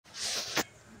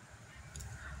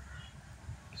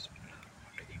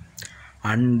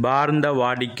அன்பார்ந்த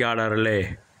வாடிக்கையாளர்களே,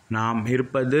 நாம்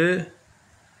இருப்பது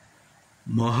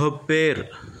மொஹப்பேர்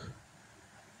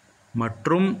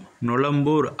மற்றும்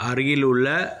நுளம்பூர் அருகில் உள்ள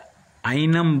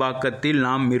ஐனம்பாக்கத்தில்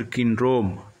நாம்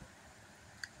இருக்கின்றோம்.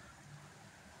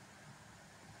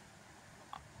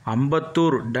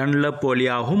 அம்பத்தூர் டன்லப்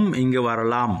வழியாகவும் இங்கு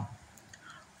வரலாம்.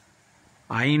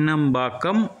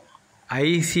 ஐனம்பாக்கம்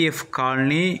ஐசிஎஃப்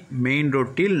காலனி மெயின்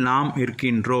ரோட்டில் நாம்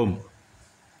இருக்கின்றோம்.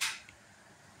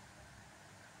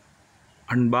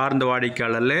 அன்பார்ந்த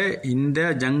வாடிக்கையாளர்களே, இந்த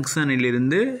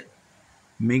ஜங்ஷனிலிருந்து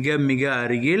மிக மிக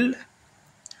அருகில்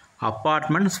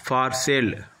அப்பார்ட்மெண்ட்ஸ் ஃபார்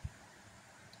சேல்.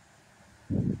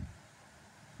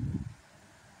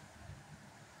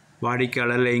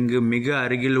 வாடிக்கையாளர்கள், இங்கு மிக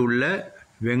அருகில் உள்ள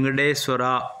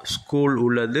வெங்கடேஸ்வரா ஸ்கூல்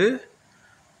உள்ளது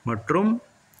மற்றும்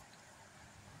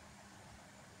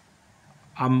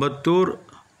அம்பத்தூர்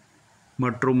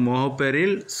மற்றும்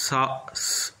மொஹப்பேரில்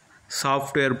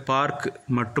சாஃப்ட்வேர் பார்க்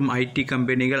மற்றும் ஐடி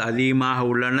கம்பெனிகள் அதிகமாக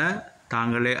உள்ளன.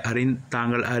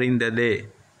 தாங்கள் அறிந்ததே.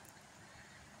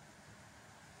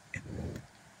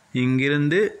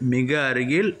 இங்கிருந்து மிக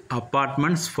அருகில்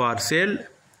apartments for sale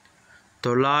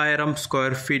 900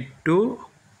 square feet to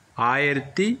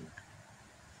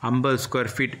 1050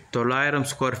 square feet,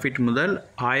 900 square feet முதல்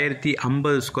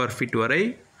 1050 ஸ்கொயர் ஃபீட் வரை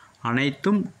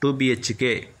அனைத்தும் 2BHK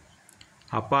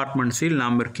அப்பார்ட்மெண்ட்ஸில்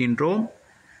நாம் இருக்கின்றோம்.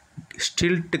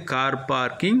 ஸ்டில்ட் கார்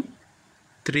பார்க்கிங்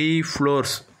 3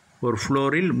 ஃப்ளோர்ஸ், ஒரு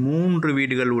ஃப்ளோரில் 3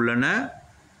 வீடுகள் உள்ளன.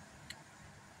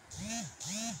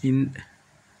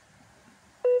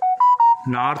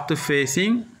 North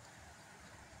facing,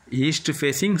 east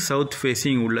facing, south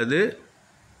facing உள்ளது.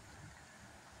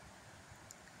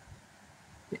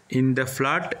 இந்த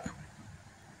ஃப்ளாட்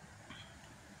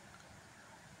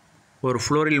ஒரு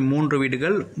ஃப்ளோரில் 3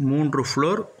 வீடுகள், 3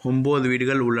 ஃப்ளோர் 9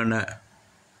 வீடுகள் உள்ளன.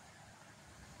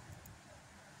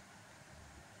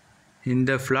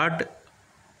 இந்த flat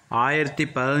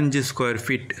 1015 square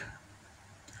feet,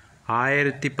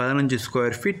 1015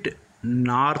 square feet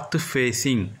north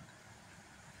facing,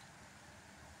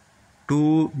 2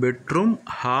 bedroom,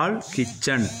 hall,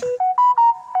 kitchen.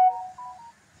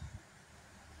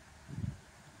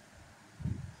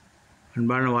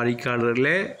 அன்பான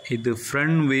வாடிக்கையாளர்களே, இது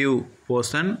ஃப்ரண்ட் வியூ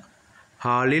போர்ஷன்.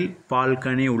 ஹாலில்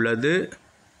பால்கனி உள்ளது.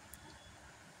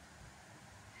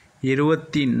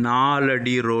 24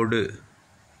 அடி ரோடு.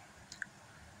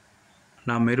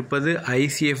 நாம் இருப்பது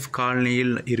ஐசிஎஃப்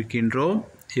காலனியில் இருக்கின்றோம்.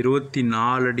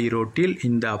 24 அடி ரோட்டில்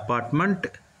இந்த அப்பார்ட்மெண்ட்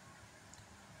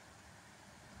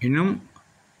இன்னும்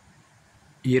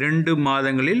 2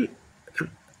 மாதங்களில்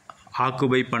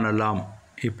ஆக்குபை பண்ணலாம்.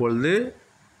 இப்பொழுது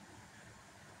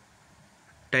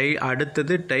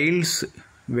அடுத்தது டைல்ஸ்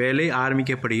வேலை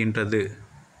ஆரம்பிக்கப்படுகின்றது.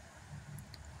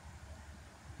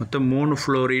 மொத்தம் 3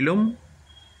 ஃப்ளோரிலும்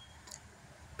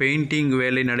பெயிண்டிங்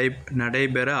வேலை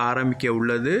நடைபெற ஆரம்பிக்க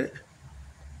உள்ளது.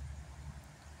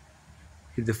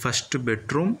 இது ஃபர்ஸ்ட்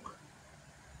பெட்ரூம்.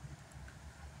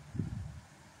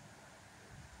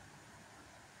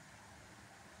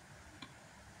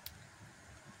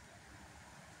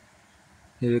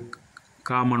 இது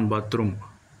காமன் பாத்ரூம்.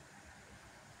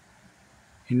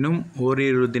 இன்னும்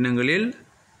ஓரிரு தினங்களில்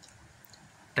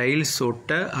டைல்ஸ்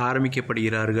ஒட்ட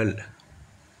ஆரம்பிக்கப்படுகிறார்கள்.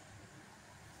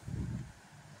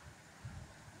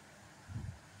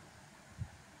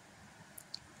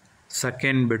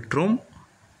 Second bedroom.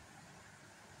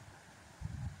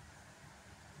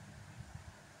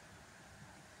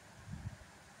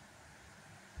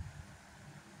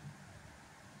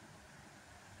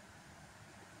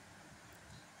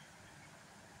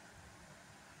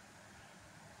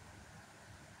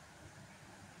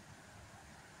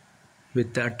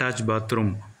 with attached bathroom.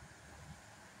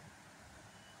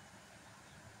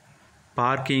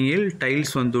 பார்க்கிங்கில்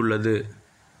tiles வந்துள்ளது.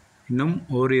 இன்னும்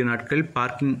ஓரிரு நாட்களில்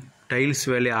பார்க்கிங் டைல்ஸ்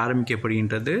வேலை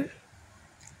ஆரம்பிக்கப்படுகின்றது.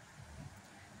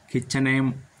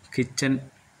 கிச்சன்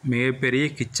மிகப்பெரிய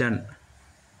கிச்சன்.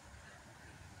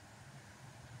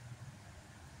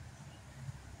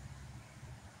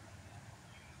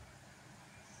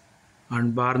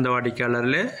 அன்பார்ந்த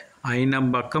வாடிக்கையாளர்களே,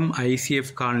 ஐனம்பாக்கம்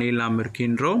ஐசிஎஃப் காலனியில் நாம்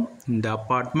இருக்கின்றோம். இந்த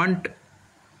அப்பார்ட்மெண்ட்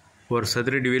ஒரு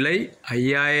சதுரடி விலை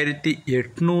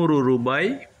 5800 ரூபாய்.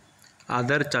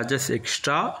 Other charges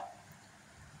extra.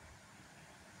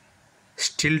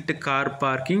 ஸ்டில்ட் car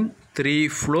parking 3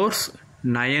 floors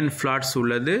 9 flats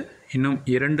உள்ளது. இன்னும்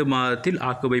 2 மாதத்தில்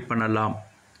ஆக்குபை பண்ணலாம்.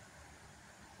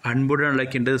 அன்புடன்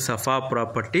அழைக்கின்றது சஃபா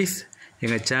ப்ராப்பர்ட்டிஸ்.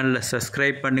 எங்கள் சேனலை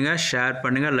சப்ஸ்கிரைப் பண்ணுங்கள், ஷேர்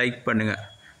பண்ணுங்கள், லைக் பண்ணுங்கள்.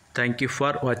 தேங்க்யூ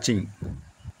ஃபார் வாட்சிங்.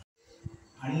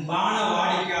 அன்பான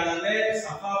வாடிக்கையாளர்களே,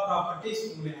 சஃபா ப்ராப்பர்ட்டிஸ்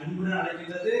உங்களை அன்புடன்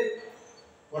அழைக்கின்றது.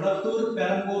 கொளத்தூர்,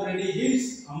 பெரம்பூர், ரெடி ஹில்ஸ்,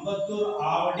 அம்பத்தூர்,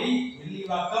 ஆவடி,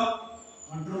 வெள்ளிவாக்கம்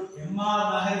மற்றும் எம்ஆர்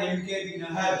நகர், எம்கேபி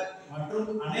நகர் மற்றும்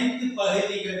அனைத்து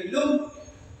பகுதிகளிலும்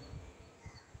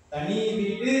தனி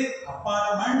வீடு,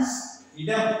 அபார்ட்மெண்ட்ஸ்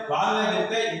இடம் வாங்க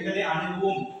விற்க எங்களை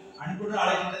அணுகுவோம். அன்புடன்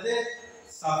அழைக்கின்றது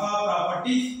சஃபா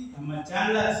ப்ராப்பர்ட்டிஸ். நம்ம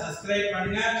சேனலை சப்ஸ்கிரைப்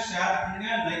பண்ணுங்க, ஷேர் பண்ணுங்க,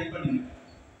 லைக் பண்ணுங்க.